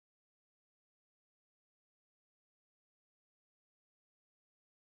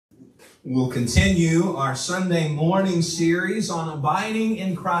We'll continue our Sunday morning series on abiding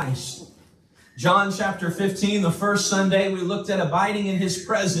in Christ. John chapter 15, the first Sunday, we looked at abiding in His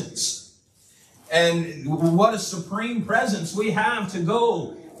presence. And what a supreme presence we have to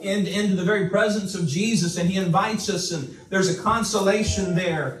go into the very presence of Jesus. And He invites us, and there's a consolation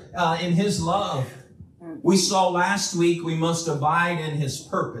there in His love. We saw last week we must abide in His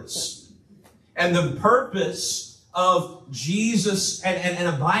purpose. And the purpose of Jesus and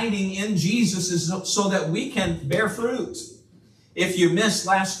abiding in Jesus is so that we can bear fruit. If you missed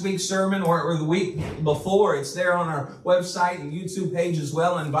last week's sermon or the week before, it's there on our website and YouTube page as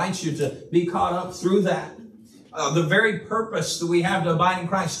well. I invite you to be caught up through that. The very purpose that we have to abide in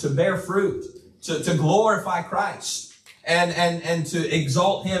Christ, to bear fruit, to glorify Christ, and to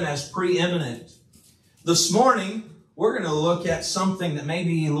exalt Him as preeminent. This morning, we're going to look at something that may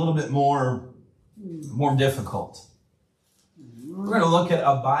be a little bit more difficult. We're going to look at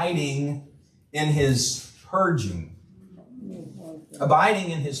abiding in His purging. Abiding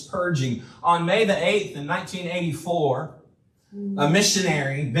in His purging. On May the 8th in 1984, a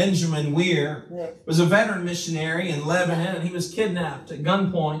missionary, Benjamin Weir, was a veteran missionary in Lebanon, and he was kidnapped at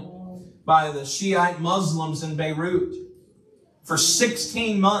gunpoint by the Shiite Muslims in Beirut. For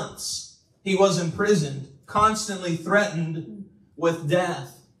 16 months, he was imprisoned, constantly threatened with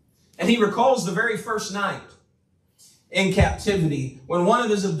death. And he recalls the very first night in captivity when one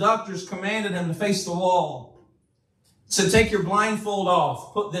of his abductors commanded him to face the wall. Said, "Take your blindfold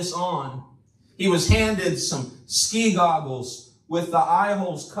off, put this on." He was handed some ski goggles with the eye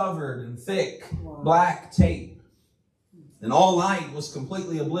holes covered in thick black tape. And all light was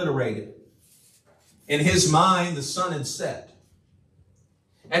completely obliterated. In his mind, the sun had set.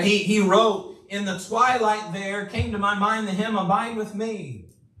 And he wrote, "In the twilight there came to my mind the hymn, 'Abide with me.'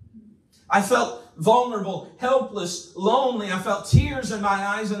 I felt vulnerable, helpless, lonely. I felt tears in my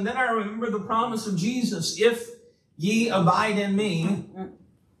eyes. And then I remember the promise of Jesus. If ye abide in me,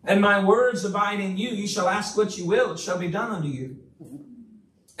 and my words abide in you, you shall ask what you will. It shall be done unto you."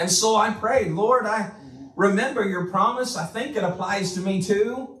 And so I prayed, "Lord, I remember your promise. I think it applies to me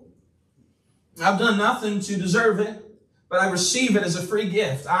too. I've done nothing to deserve it, but I receive it as a free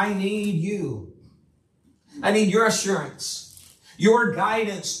gift. I need you. I need your assurance, your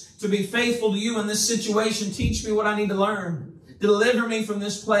guidance to be faithful to you in this situation. Teach me what I need to learn. Deliver me from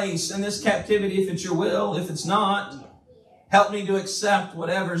this place and this captivity if it's your will. If it's not, help me to accept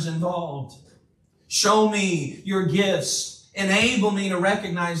whatever's involved. Show me your gifts. Enable me to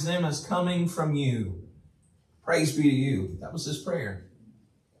recognize them as coming from you. Praise be to you." That was his prayer.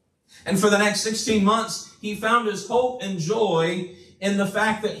 And for the next 16 months, he found his hope and joy in the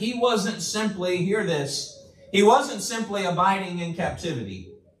fact that he wasn't simply, hear this, he wasn't simply abiding in captivity.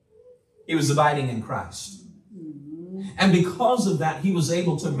 He was abiding in Christ. And because of that, he was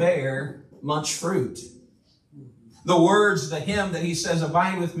able to bear much fruit. The words, the hymn that he says,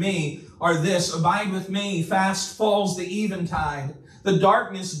 "Abide with me," are this: "Abide with me, fast falls the eventide. The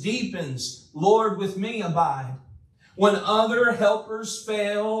darkness deepens, Lord, with me abide. When other helpers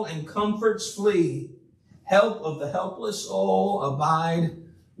fail and comforts flee, help of the helpless, oh, abide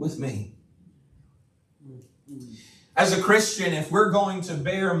with me." As a Christian, if we're going to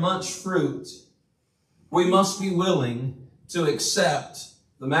bear much fruit, we must be willing to accept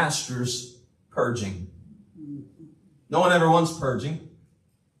the Master's purging. No one ever wants purging,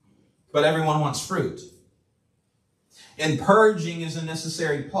 but everyone wants fruit. And purging is a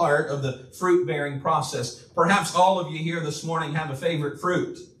necessary part of the fruit-bearing process. Perhaps all of you here this morning have a favorite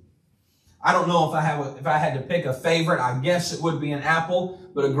fruit. I don't know if I had to pick a favorite. I guess it would be an apple,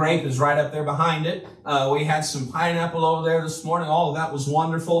 but a grape is right up there behind it. We had some pineapple over there this morning. All of that was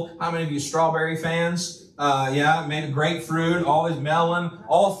wonderful. How many of you strawberry fans? Yeah, made a grapefruit, always melon,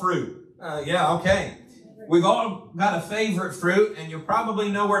 all fruit. Yeah, okay. We've all got a favorite fruit, and you probably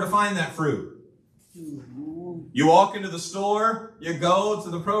know where to find that fruit. You walk into the store, you go to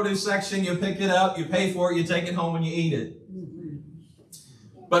the produce section, you pick it up, you pay for it, you take it home, and you eat it.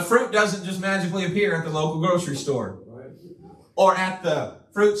 But fruit doesn't just magically appear at the local grocery store or at the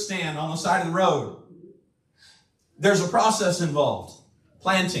fruit stand on the side of the road. There's a process involved: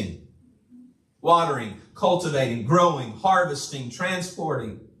 planting, watering, cultivating, growing, harvesting,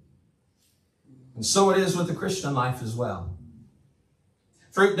 transporting. And so it is with the Christian life as well.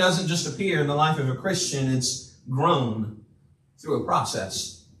 Fruit doesn't just appear in the life of a Christian, it's grown through a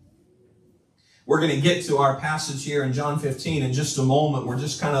process. We're going to get to our passage here in John 15 in just a moment. We're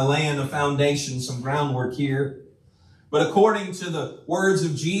just kind of laying the foundation, some groundwork here. But according to the words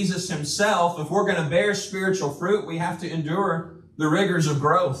of Jesus himself, if we're going to bear spiritual fruit, we have to endure the rigors of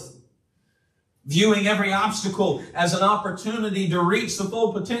growth. viewing every obstacle as an opportunity to reach the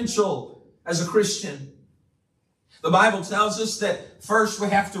full potential as a Christian. The Bible tells us that first we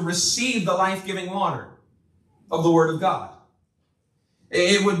have to receive the life-giving water of the Word of God.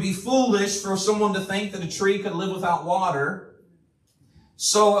 It would be foolish for someone to think that a tree could live without water.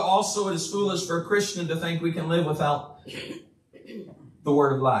 So also it is foolish for a Christian to think we can live without the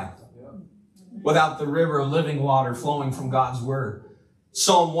Word of life, without the river of living water flowing from God's Word.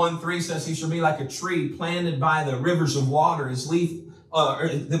 Psalm 1:3 says, he shall be like a tree planted by the rivers of water. His leaf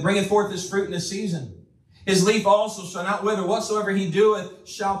that bringeth forth his fruit in his season. His leaf also shall not wither. Whatsoever he doeth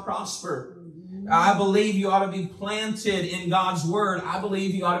shall prosper. I believe you ought to be planted in God's Word. I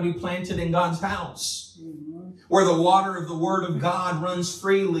believe you ought to be planted in God's house, where the water of the Word of God runs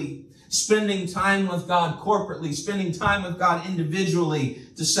freely, spending time with God corporately, spending time with God individually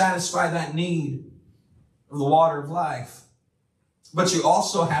to satisfy that need of the water of life. But you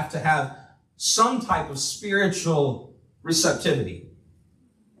also have to have some type of spiritual receptivity.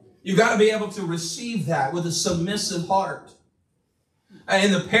 You've got to be able to receive that with a submissive heart.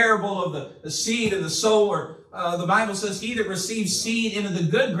 In the parable of the seed and the sower, the Bible says, he that receives seed into the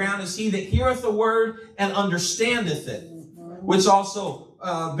good ground is he that heareth the word and understandeth it, which also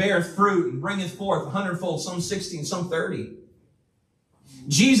beareth fruit and bringeth forth 100-fold, some 60 and some 30.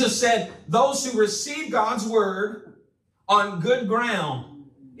 Jesus said, those who receive God's word on good ground,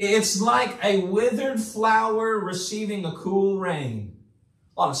 it's like a withered flower receiving a cool rain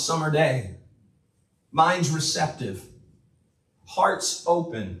on a summer day. Minds receptive. Hearts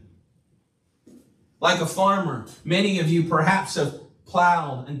open. Like a farmer, many of you perhaps have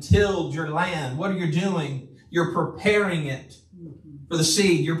plowed and tilled your land. What are you doing? You're preparing it for the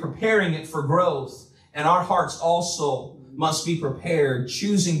seed. You're preparing it for growth. And our hearts also must be prepared,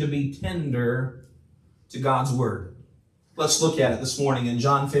 choosing to be tender to God's word. Let's look at it this morning in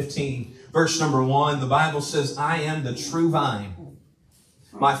John 15, verse number 1. The Bible says, I am the true vine.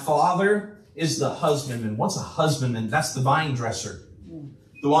 My Father is the husbandman. What's a husbandman? That's the vine dresser,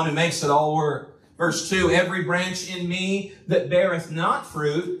 the one who makes it all work. Verse 2, every branch in me that beareth not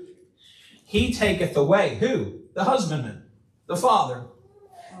fruit, he taketh away. Who? The husbandman, the Father.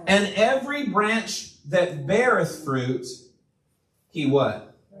 And every branch that beareth fruit, he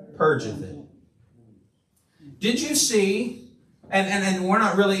what? Purgeth it. Did you see, and we're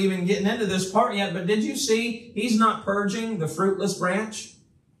not really even getting into this part yet, but did you see he's not purging the fruitless branch?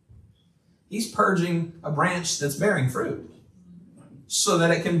 He's purging a branch that's bearing fruit so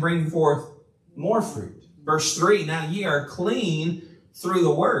that it can bring forth more fruit. Verse 3, now ye are clean through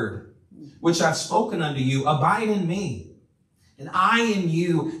the word, which I've spoken unto you. Abide in me, and I in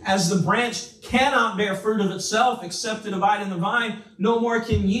you. As the branch cannot bear fruit of itself, except it abide in the vine, no more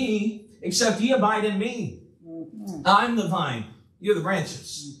can ye, except ye abide in me. I'm the vine, you're the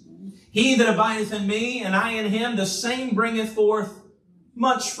branches. He that abideth in me, and I in him, the same bringeth forth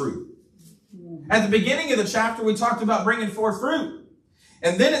much fruit. At the beginning of the chapter, we talked about bringing forth fruit.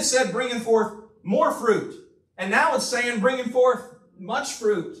 And then it said bringing forth more fruit. And now it's saying bringing forth much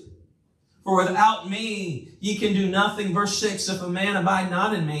fruit. For without me, ye can do nothing. Verse 6, if a man abide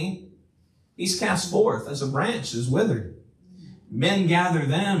not in me, he's cast forth as a branch is withered. Men gather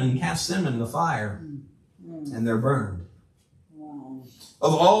them and cast them into the fire, and they're burned.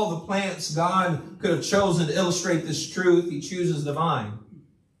 Of all the plants God could have chosen to illustrate this truth, he chooses the vine,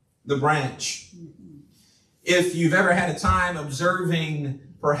 the branch. If you've ever had a time observing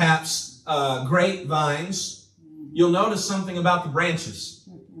perhaps grapevines, you'll notice something about the branches.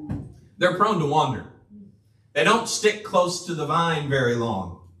 They're prone to wander. They don't stick close to the vine very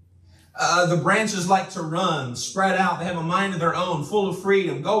long. The branches like to run, spread out. They have a mind of their own, full of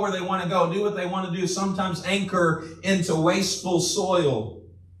freedom. Go where they want to go, do what they want to do. Sometimes anchor into wasteful soil.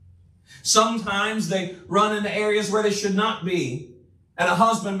 Sometimes they run into areas where they should not be. And a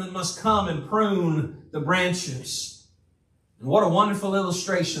husbandman must come and prune the branches. And what a wonderful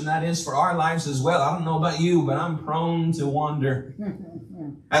illustration that is for our lives as well. I don't know about you, but I'm prone to wander.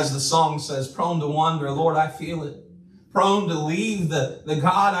 As the song says, prone to wander. Lord, I feel it. Prone to leave the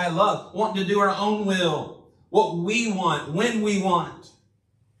God I love, wanting to do our own will, what we want, when we want.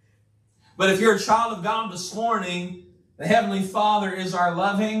 But if you're a child of God this morning, the Heavenly Father is our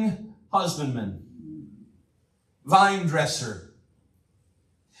loving husbandman, vine dresser.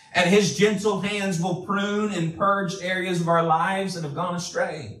 And his gentle hands will prune and purge areas of our lives that have gone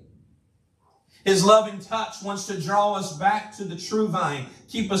astray. His loving touch wants to draw us back to the true vine,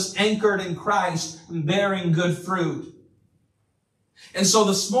 keep us anchored in Christ and bearing good fruit. And so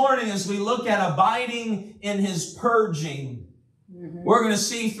this morning, as we look at abiding in his purging, we're going to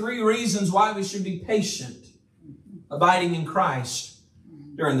see 3 reasons why we should be patient, abiding in Christ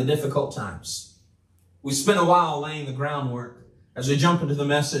during the difficult times. We spent a while laying the groundwork. As we jump into the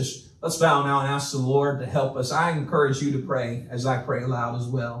message, let's bow now and ask the Lord to help us. I encourage you to pray as I pray aloud as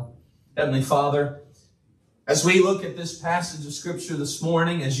well. Heavenly Father, as we look at this passage of Scripture this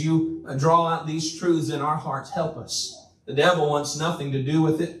morning, as you draw out these truths in our hearts, help us. The devil wants nothing to do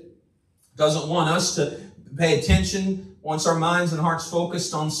with it. Doesn't want us to pay attention. Wants our minds and hearts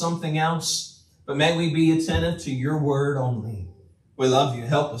focused on something else. But may we be attentive to your word only. We love you.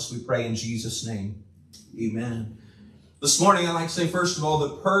 Help us, we pray in Jesus' name. Amen. This morning, I'd like to say, first of all,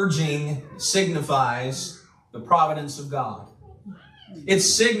 that purging signifies the providence of God. It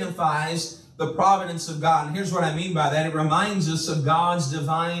signifies the providence of God. And here's what I mean by that. It reminds us of God's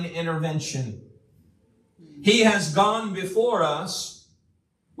divine intervention. He has gone before us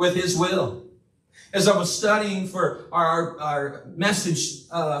with His will. As I was studying for our message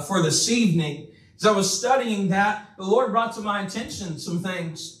for this evening, as I was studying that, the Lord brought to my attention some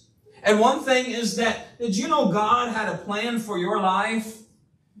things. And one thing is that, did you know God had a plan for your life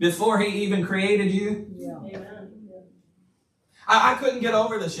before He even created you? Yeah. Amen. I couldn't get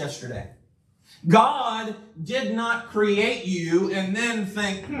over this yesterday. God did not create you and then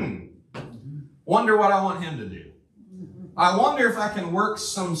think, wonder what I want Him to do. I wonder if I can work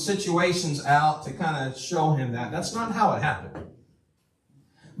some situations out to kind of show Him that. That's not how it happened.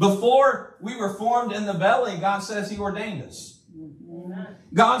 Before we were formed in the belly, God says He ordained us.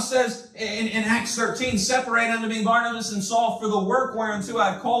 God says in Acts 13, separate unto me Barnabas and Saul for the work whereunto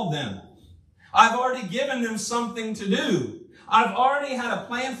I've called them. I've already given them something to do. I've already had a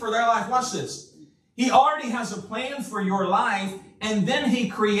plan for their life. Watch this. He already has a plan for your life, and then He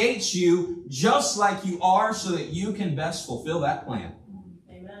creates you just like you are so that you can best fulfill that plan.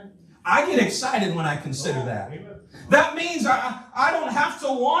 Amen. I get excited when I consider that. That means I don't have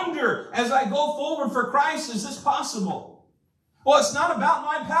to wonder as I go forward for Christ, is this possible? Well, it's not about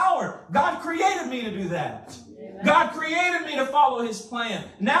my power. God created me to do that. Amen. God created me to follow His plan.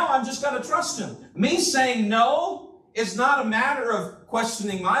 Now I've just got to trust Him. Me saying no is not a matter of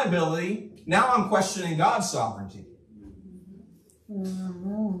questioning my ability. Now I'm questioning God's sovereignty.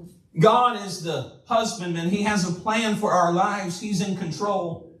 God is the husbandman. He has a plan for our lives. He's in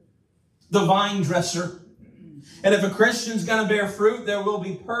control. The vine dresser. And if a Christian's going to bear fruit, there will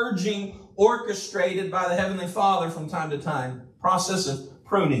be purging orchestrated by the Heavenly Father from time to time. Process of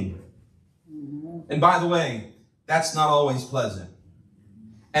pruning. And by the way, that's not always pleasant.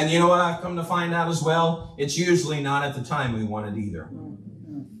 And you know what I've come to find out as well? It's usually not at the time we want it either.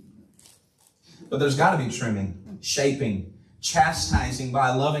 But there's got to be trimming, shaping, chastising by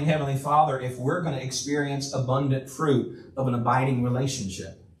a loving Heavenly Father if we're going to experience abundant fruit of an abiding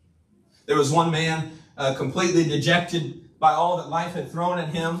relationship. There was one man completely dejected by all that life had thrown at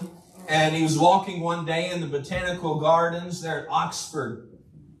him. And he was walking one day in the botanical gardens there at Oxford.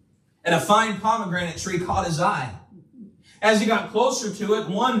 And a fine pomegranate tree caught his eye. As he got closer to it,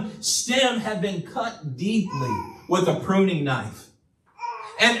 one stem had been cut deeply with a pruning knife.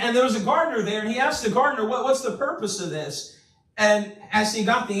 And there was a gardener there, and he asked the gardener, what's the purpose of this? And as he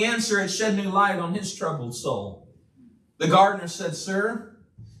got the answer, it shed new light on his troubled soul. The gardener said, Sir,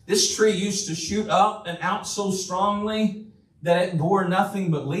 this tree used to shoot up and out so strongly that it bore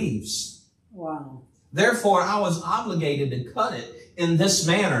nothing but leaves. Wow. Therefore, I was obligated to cut it in this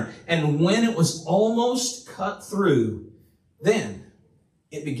manner. And when it was almost cut through, then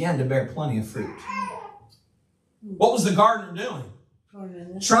it began to bear plenty of fruit. What was the gardener doing?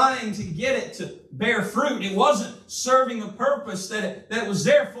 Trying to get it to bear fruit. It wasn't serving the purpose that it was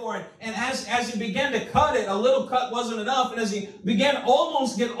there for. And as he began to cut it, a little cut wasn't enough. And as he began to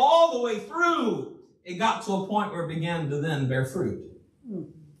almost get all the way through, it got to a point where it began to then bear fruit.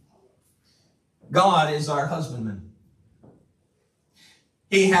 God is our husbandman.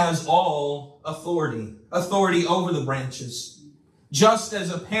 He has all authority over the branches. Just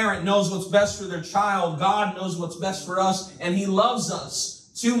as a parent knows what's best for their child, God knows what's best for us, and He loves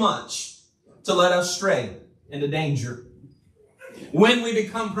us too much to let us stray into danger. When we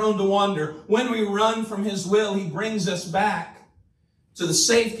become prone to wander, when we run from His will, He brings us back to the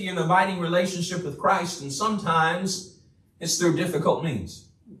safety and abiding relationship with Christ, and sometimes it's through difficult means.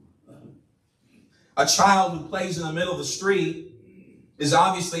 A child who plays in the middle of the street is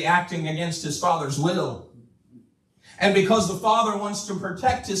obviously acting against his father's will. And because the father wants to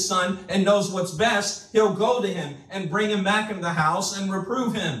protect his son and knows what's best, he'll go to him and bring him back into the house and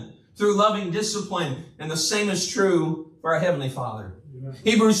reprove him through loving discipline. And the same is true for our Heavenly Father. Amen.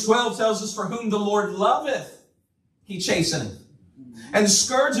 Hebrews 12 tells us, for whom the Lord loveth, He chasteneth. And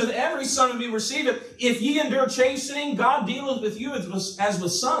scourgeth every son whom He receiveth. If ye endure chastening, God dealeth with you as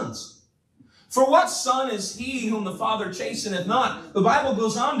with sons. For what son is he whom the Father chasteneth not? The Bible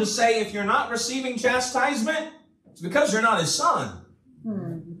goes on to say, if you're not receiving chastisement, it's because you're not his son.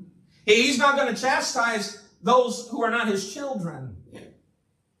 He's not going to chastise those who are not his children.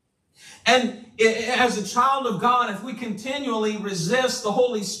 And as a child of God, if we continually resist the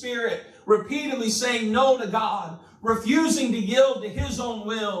Holy Spirit, repeatedly saying no to God, refusing to yield to his own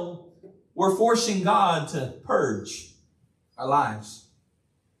will, we're forcing God to purge our lives.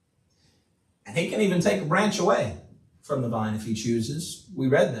 And he can even take a branch away from the vine if he chooses. We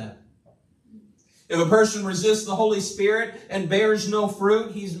read that. If a person resists the Holy Spirit and bears no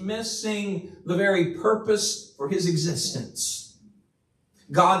fruit, he's missing the very purpose for his existence.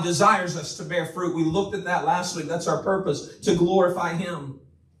 God desires us to bear fruit. We looked at that last week. That's our purpose, to glorify him.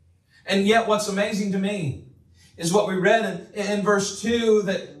 And yet what's amazing to me is what we read in verse 2,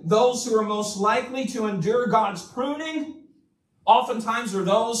 that those who are most likely to endure God's pruning oftentimes are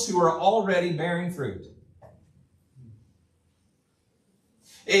those who are already bearing fruit.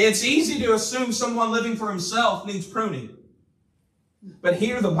 It's easy to assume someone living for himself needs pruning. But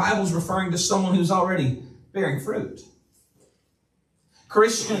here the Bible's referring to someone who's already bearing fruit.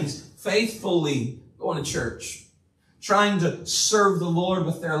 Christians faithfully going to church, trying to serve the Lord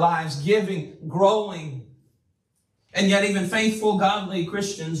with their lives, giving, growing. And yet even faithful, godly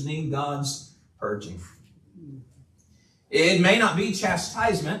Christians need God's purging. It may not be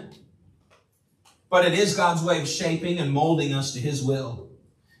chastisement, but it is God's way of shaping and molding us to his will.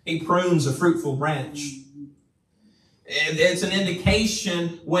 He prunes a fruitful branch. It's an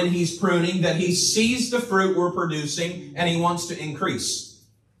indication when he's pruning that he sees the fruit we're producing and he wants to increase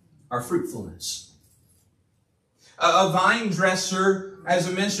our fruitfulness. A vine dresser, as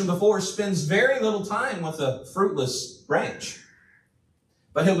I mentioned before, spends very little time with a fruitless branch.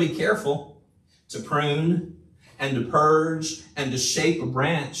 But he'll be careful to prune and to purge and to shape a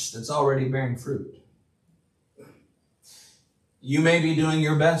branch that's already bearing fruit. You may be doing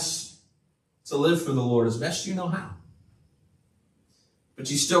your best to live for the Lord as best you know how. But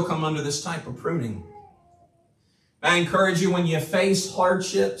you still come under this type of pruning. I encourage you, when you face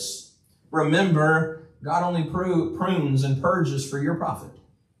hardships, remember God only prunes and purges for your profit,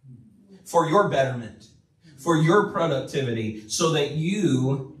 for your betterment, for your productivity, so that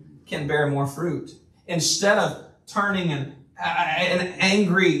you can bear more fruit. Instead of turning in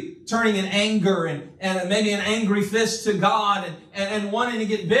anger and maybe an angry fist to God and wanting to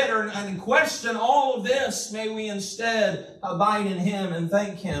get bitter and question all of this, may we instead abide in him and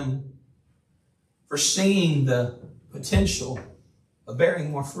thank him for seeing the potential of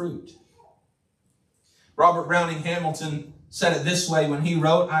bearing more fruit. Robert Browning Hamilton said it this way when he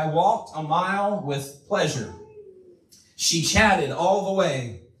wrote, "I walked a mile with pleasure. She chatted all the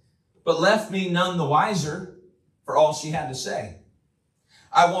way, but left me none the wiser for all she had to say.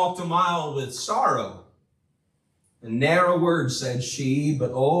 I walked a mile with sorrow, and narrow words said she,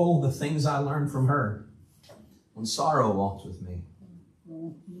 but oh, the things I learned from her when sorrow walked with me."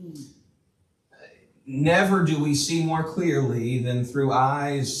 Never do we see more clearly than through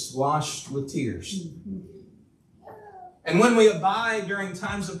eyes washed with tears. And when we abide during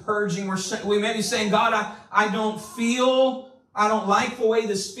times of purging, we may be saying, God, I don't like the way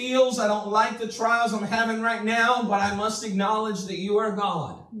this feels. I don't like the trials I'm having right now, but I must acknowledge that you are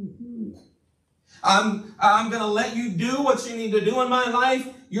God. I'm going to let you do what you need to do in my life.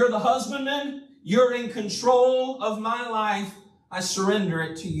 You're the husbandman. You're in control of my life. I surrender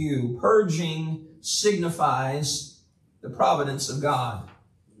it to you. Purging signifies the providence of God.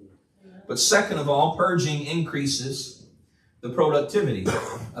 But second of all, purging increases the productivity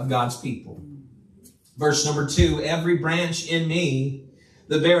of God's people. Verse number 2, every branch in me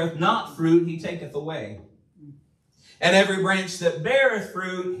that beareth not fruit, he taketh away. And every branch that beareth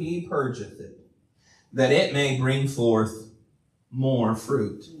fruit, he purgeth it, that it may bring forth more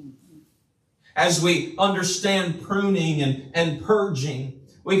fruit. As we understand pruning and purging,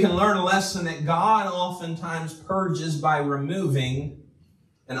 we can learn a lesson that God oftentimes purges by removing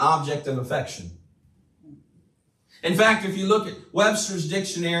an object of affection. In fact, if you look at Webster's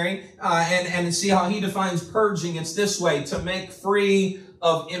dictionary and see how he defines purging, it's this way: to make free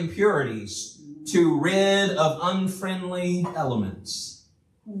of impurities, to rid of unfriendly elements.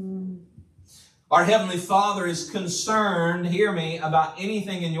 Our Heavenly Father is concerned, hear me, about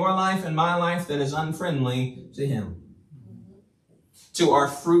anything in your life and my life that is unfriendly to him, to our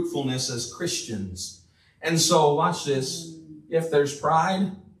fruitfulness as Christians. And so, watch this. If there's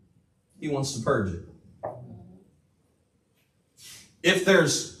pride, he wants to purge it. If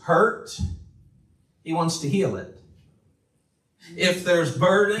there's hurt, he wants to heal it. If there's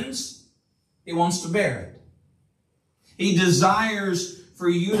burdens, he wants to bear it. He desires for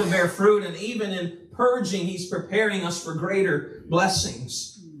you to bear fruit. And even in purging, He's preparing us for greater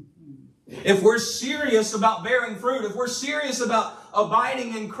blessings. If we're serious about bearing fruit, if we're serious about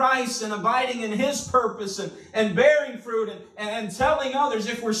abiding in Christ and abiding in His purpose and bearing fruit and telling others,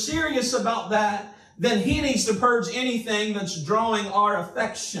 if we're serious about that, then He needs to purge anything that's drawing our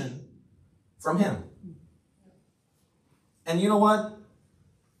affection from Him. And you know what?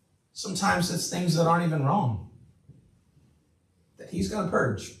 Sometimes it's things that aren't even wrong that He's going to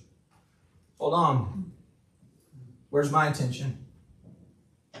purge. Hold on. Where's my attention?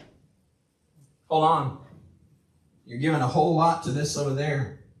 Hold on. You're giving a whole lot to this over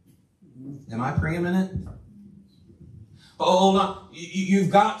there. Am I preeminent? Hold on. You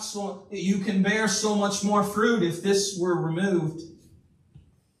can bear so much more fruit if this were removed.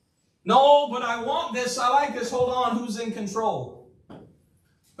 No, but I want this. I like this. Hold on. Who's in control?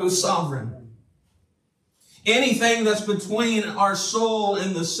 Who's sovereign? Anything that's between our soul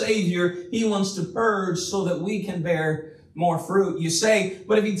and the Savior, He wants to purge so that we can bear more fruit. You say,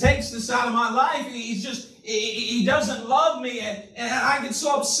 but if He takes this out of my life, He doesn't love me, and I get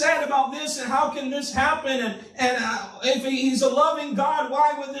so upset about this, and how can this happen? And if He's a loving God,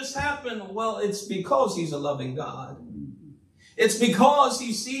 why would this happen? Well, it's because He's a loving God. It's because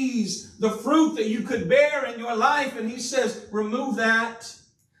He sees the fruit that you could bear in your life, and He says, remove that.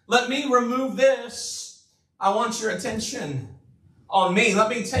 Let me remove this. I want your attention on me. Let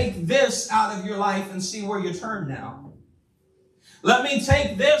me take this out of your life and see where you turn now. Let me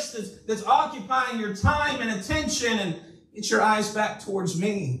take this that's occupying your time and attention and get your eyes back towards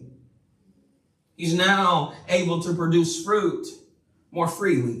me. He's now able to produce fruit more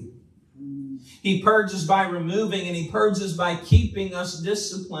freely. He purges by removing, and He purges by keeping us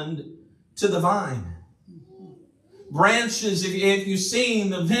disciplined to the vine. Branches, if you've seen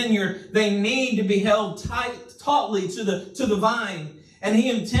the vineyard, they need to be held tautly to the vine. And He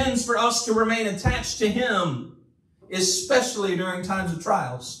intends for us to remain attached to Him, especially during times of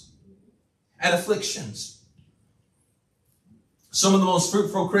trials and afflictions. Some of the most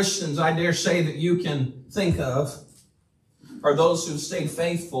fruitful Christians, I dare say, that you can think of are those who stayed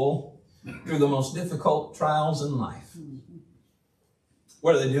faithful through the most difficult trials in life.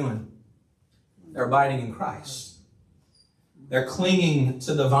 What are they doing? They're abiding in Christ. They're clinging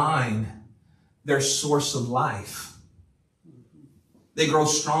to the vine, their source of life. They grow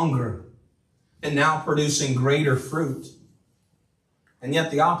stronger and now producing greater fruit. And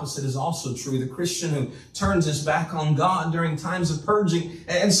yet the opposite is also true. The Christian who turns his back on God during times of purging.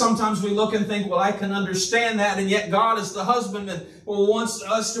 And sometimes we look and think, well, I can understand that. And yet God is the husbandman who wants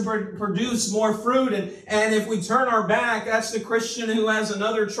us to produce more fruit. And if we turn our back, that's the Christian who has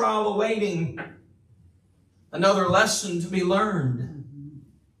another trial awaiting. Another lesson to be learned.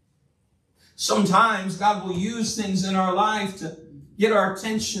 Sometimes God will use things in our life to get our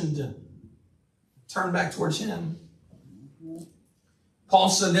attention to turn back towards Him. Paul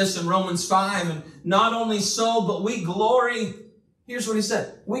said this in Romans 5, and not only so, but we glory. Here's what he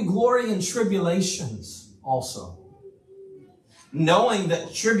said. We glory in tribulations also, knowing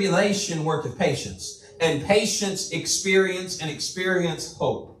that tribulation worketh patience, and patience experience, and experience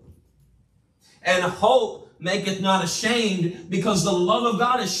hope. And hope maketh not ashamed, because the love of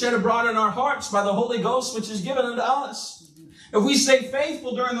God is shed abroad in our hearts by the Holy Ghost, which is given unto us. If we stay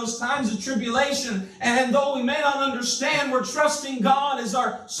faithful during those times of tribulation, and though we may not understand, we're trusting God as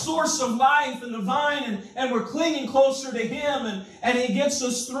our source of life and the vine, and we're clinging closer to Him, and He gets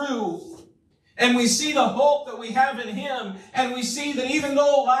us through. And we see the hope that we have in Him, and we see that even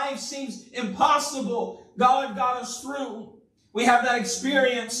though life seems impossible, God got us through. We have that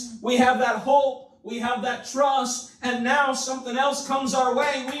experience, we have that hope, we have that trust, and now something else comes our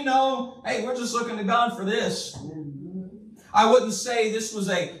way. We know, hey, we're just looking to God for this. I wouldn't say this was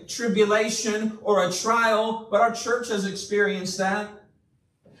a tribulation or a trial, but our church has experienced that.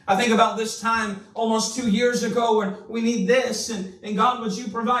 I think about this time almost 2 years ago when we need this, and God, would you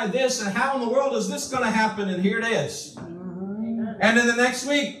provide this, and how in the world is this going to happen? And here it is. And then the next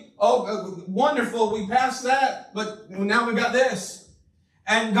week, oh, wonderful, we passed that, but now we got this.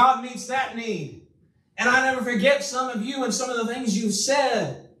 And God meets that need. And I never forget some of you and some of the things you've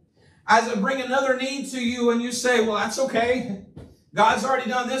said. As I bring another need to you and you say, well, that's okay. God's already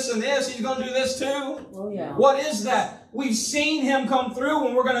done this and this. He's going to do this too. Oh, yeah. What is that? We've seen Him come through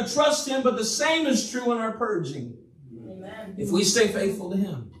and we're going to trust Him, but the same is true in our purging. Amen. If we stay faithful to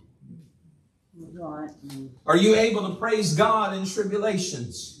Him. Are you able to praise God in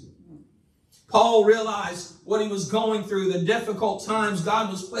tribulations? Paul realized what he was going through, the difficult times.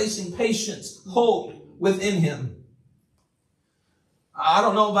 God was placing patience, hope within him. I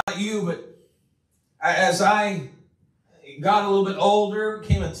don't know about you, but as I got a little bit older,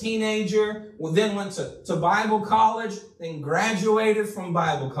 became a teenager, then went to Bible college, then graduated from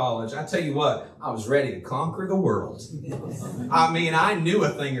Bible college. I tell you what, I was ready to conquer the world. I mean, I knew a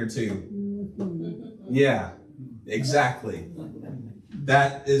thing or two. Yeah, exactly.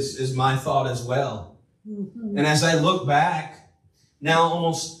 That is my thought as well. And as I look back, now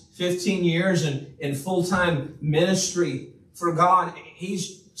almost 15 years in full-time ministry for God,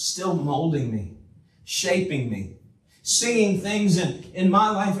 He's still molding me, shaping me, seeing things in my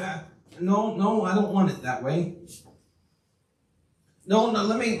life. No, I don't want it that way. No,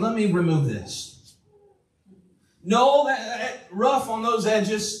 let me remove this. No, that rough on those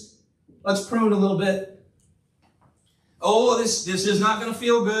edges. Let's prune a little bit. Oh, this is not going to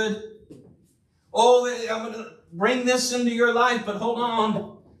feel good. Oh, I'm going to bring this into your life, but hold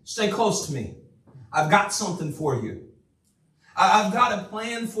on. Stay close to me. I've got something for you. I've got a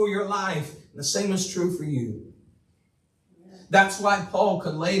plan for your life. And the same is true for you. That's why Paul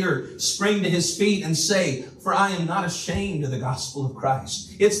could later spring to his feet and say, "For I am not ashamed of the gospel of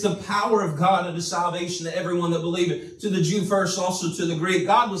Christ. It's the power of God unto salvation to everyone that believeth, to the Jew first, also to the Greek."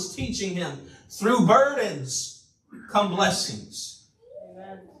 God was teaching him, through burdens come blessings.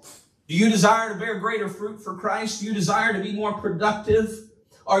 Amen. Do you desire to bear greater fruit for Christ? Do you desire to be more productive?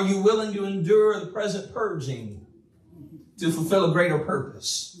 Are you willing to endure the present purging to fulfill a greater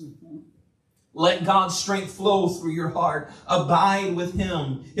purpose? Let God's strength flow through your heart. Abide with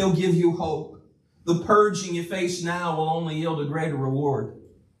Him. He'll give you hope. The purging you face now will only yield a greater reward.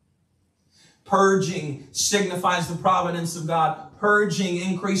 Purging signifies the providence of God. Purging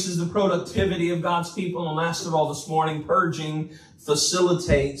increases the productivity of God's people. And last of all this morning, purging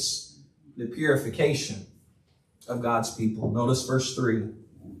facilitates the purification of God's people. Notice verse 3.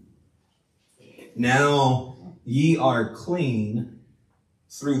 Now ye are clean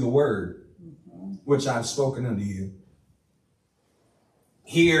through the word which I've spoken unto you.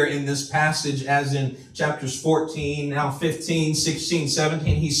 Here in this passage, as in chapters 14, now 15, 16,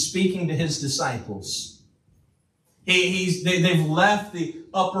 17, he's speaking to his disciples. They've left the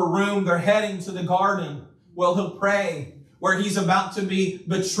upper room. They're heading to the garden. Well, he'll pray, where he's about to be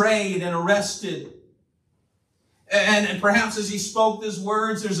betrayed and arrested. And perhaps as he spoke these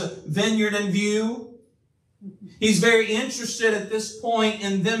words, there's a vineyard in view. He's very interested at this point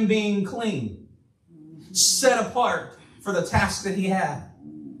in them being clean, set apart for the task that he had.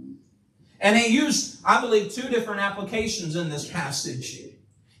 And he used, I believe, two different applications in this passage.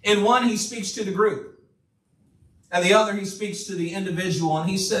 In one, he speaks to the group. And the other, he speaks to the individual. And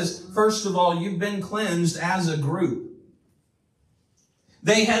he says, first of all, you've been cleansed as a group.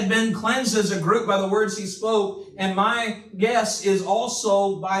 They had been cleansed as a group by the words he spoke. And my guess is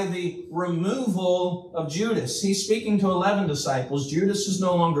also by the removal of Judas. He's speaking to 11 disciples. Judas is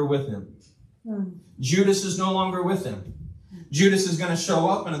no longer with him. Judas is no longer with him. Judas is going to show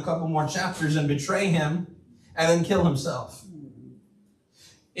up in a couple more chapters and betray him and then kill himself.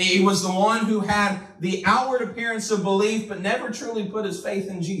 He was the one who had the outward appearance of belief but never truly put his faith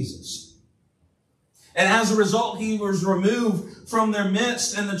in Jesus. And as a result, he was removed from their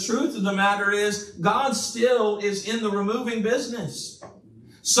midst. And the truth of the matter is, God still is in the removing business.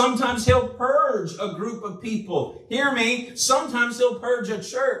 Sometimes He'll purge a group of people. Hear me. Sometimes He'll purge a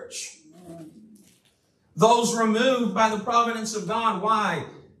church. Those removed by the providence of God. Why?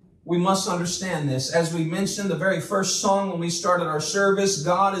 We must understand this. As we mentioned the very first song when we started our service,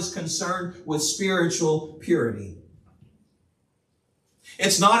 God is concerned with spiritual purity.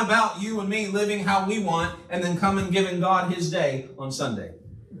 It's not about you and me living how we want and then come and giving God His day on Sunday.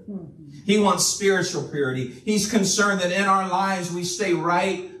 He wants spiritual purity. He's concerned that in our lives we stay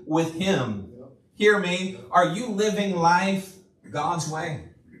right with Him. Hear me. Are you living life God's way?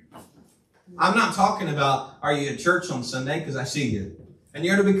 I'm not talking about, are you at church on Sunday? Because I see you. And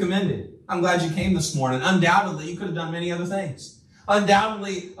you're to be commended. I'm glad you came this morning. Undoubtedly, you could have done many other things.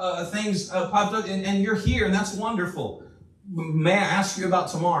 Undoubtedly, things popped up, and you're here, and that's wonderful. May I ask you about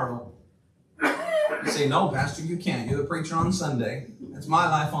tomorrow? You say, no, Pastor, you can't. You're the preacher on Sunday. That's my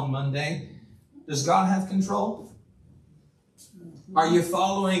life on Monday. Does God have control? Are you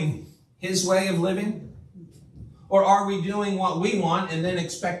following His way of living? Or are we doing what we want and then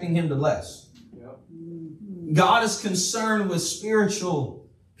expecting Him to bless? Yep. God is concerned with spiritual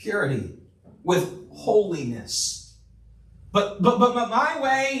purity, with holiness. But my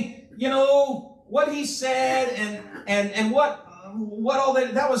way, you know, what He said and what all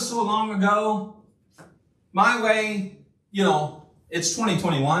that was so long ago. My way, you know, it's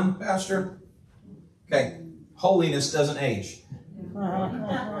 2021, Pastor. Okay, holiness doesn't age.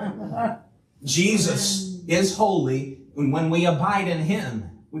 Jesus is holy, and when we abide in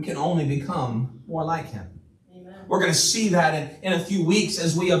Him, we can only become more like Him. Amen. We're going to see that in a few weeks.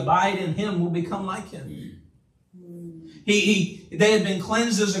 As we abide in Him, we'll become like Him. They had been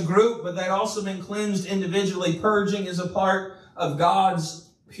cleansed as a group, but they'd also been cleansed individually. Purging is a part of God's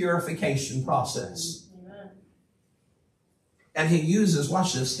purification process. Amen. And He uses,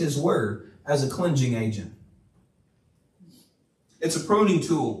 watch this, His Word as a cleansing agent. It's a pruning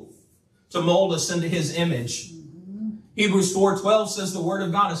tool to mold us into His image. Hebrews 4:12 says the Word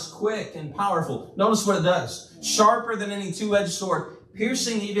of God is quick and powerful. Notice what it does. Sharper than any two-edged sword,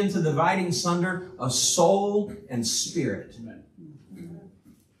 piercing even to dividing sunder of soul and spirit.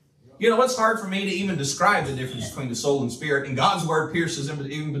 You know, it's hard for me to even describe the difference between the soul and spirit, and God's Word pierces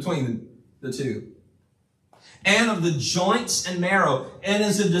even between the two. And of the joints and marrow, and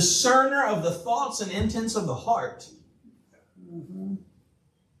is a discerner of the thoughts and intents of the heart.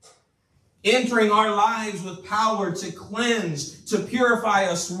 Entering our lives with power to cleanse, to purify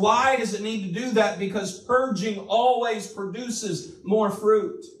us. Why does it need to do that? Because purging always produces more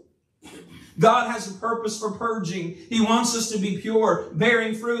fruit. God has a purpose for purging. He wants us to be pure,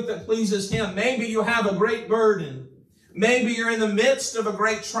 bearing fruit that pleases Him. Maybe you have a great burden. Maybe you're in the midst of a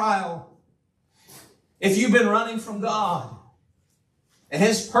great trial. If you've been running from God and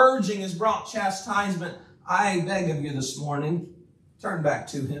His purging has brought chastisement, I beg of you this morning, turn back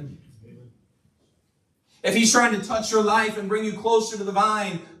to Him. If He's trying to touch your life and bring you closer to the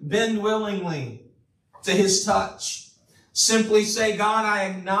vine, bend willingly to His touch. Simply say, God, I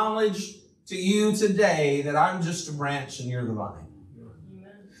acknowledge to you today that I'm just a branch and you're the vine.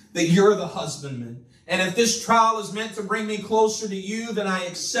 Amen. That you're the husbandman. And if this trial is meant to bring me closer to you, then I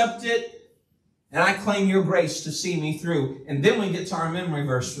accept it and I claim your grace to see me through. And then we get to our memory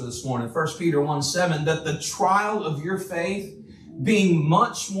verse for this morning, 1 Peter 1:7, that the trial of your faith, being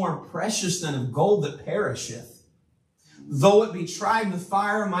much more precious than of gold that perisheth, though it be tried with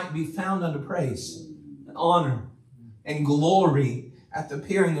fire, might be found unto praise and honor and glory at the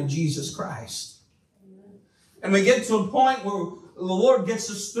appearing of Jesus Christ. And we get to a point where the Lord gets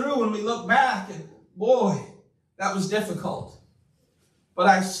us through and we look back and, boy, that was difficult. But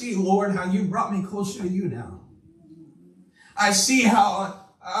I see, Lord, how you brought me closer to you now. I see how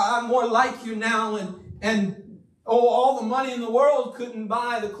I'm more like you now, and all the money in the world couldn't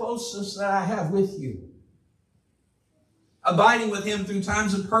buy the closeness that I have with you. Abiding with Him through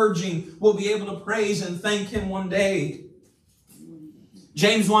times of purging, we'll be able to praise and thank Him one day.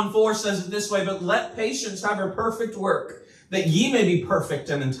 James 1:4 says it this way, but let patience have her perfect work, that ye may be perfect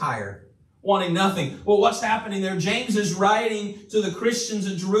and entire, wanting nothing. Well, what's happening there? James is writing to the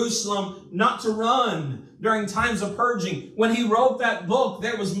Christians in Jerusalem not to run during times of purging. When he wrote that book,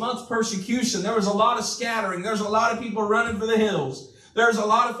 there was much persecution. There was a lot of scattering. There's a lot of people running for the hills. There's a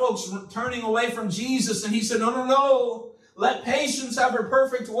lot of folks turning away from Jesus. And he said, no. Let patience have her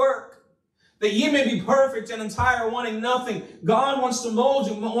perfect work, that ye may be perfect and entire, wanting nothing. God wants to mold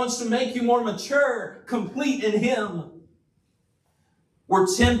you, wants to make you more mature, complete in Him. We're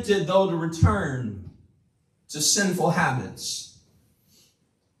tempted, though, to return to sinful habits.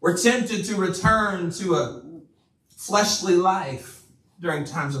 We're tempted to return to a fleshly life during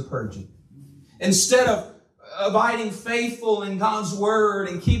times of purging. Instead of abiding faithful in God's Word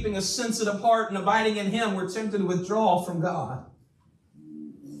and keeping a sensitive heart and abiding in Him, we're tempted to withdraw from God.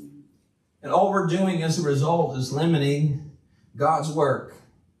 And all we're doing as a result is limiting God's work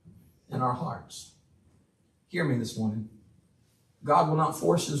in our hearts. Hear me this morning. God will not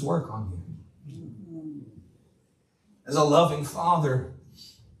force His work on you. As a loving Father,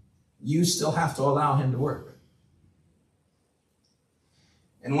 you still have to allow Him to work.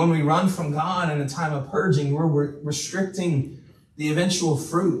 And when we run from God in a time of purging, we're restricting the eventual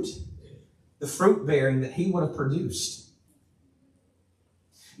fruit, the fruit bearing that He would have produced.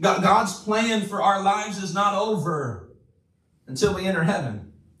 God's plan for our lives is not over until we enter heaven.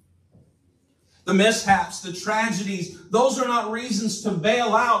 The mishaps, the tragedies, those are not reasons to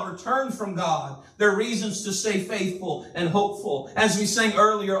bail out or turn from God. They're reasons to stay faithful and hopeful. As we sang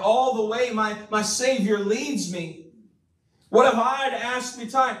earlier, all the way my Savior leads me. What have I to ask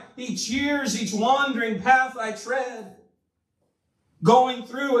betide? He cheers each wandering path I tread. Going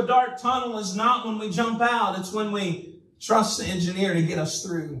through a dark tunnel is not when we jump out. It's when we trust the engineer to get us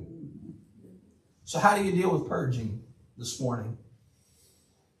through. So how do you deal with purging this morning?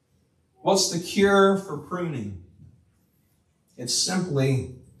 What's the cure for pruning? It's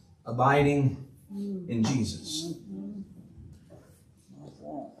simply abiding in Jesus.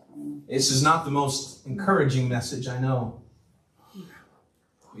 This is not the most encouraging message, I know.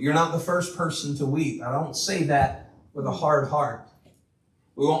 You're not the first person to weep. I don't say that with a hard heart.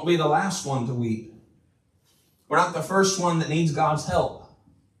 We won't be the last one to weep. We're not the first one that needs God's help.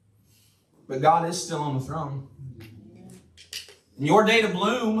 But God is still on the throne. And your day to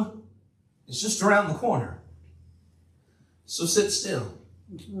bloom is just around the corner. So sit still.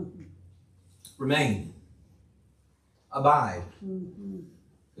 Remain. Abide.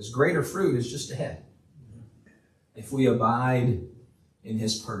 Because greater fruit is just ahead. If we abide in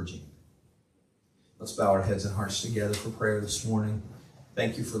His purging. Let's bow our heads and hearts together for prayer this morning.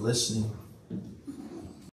 Thank you for listening.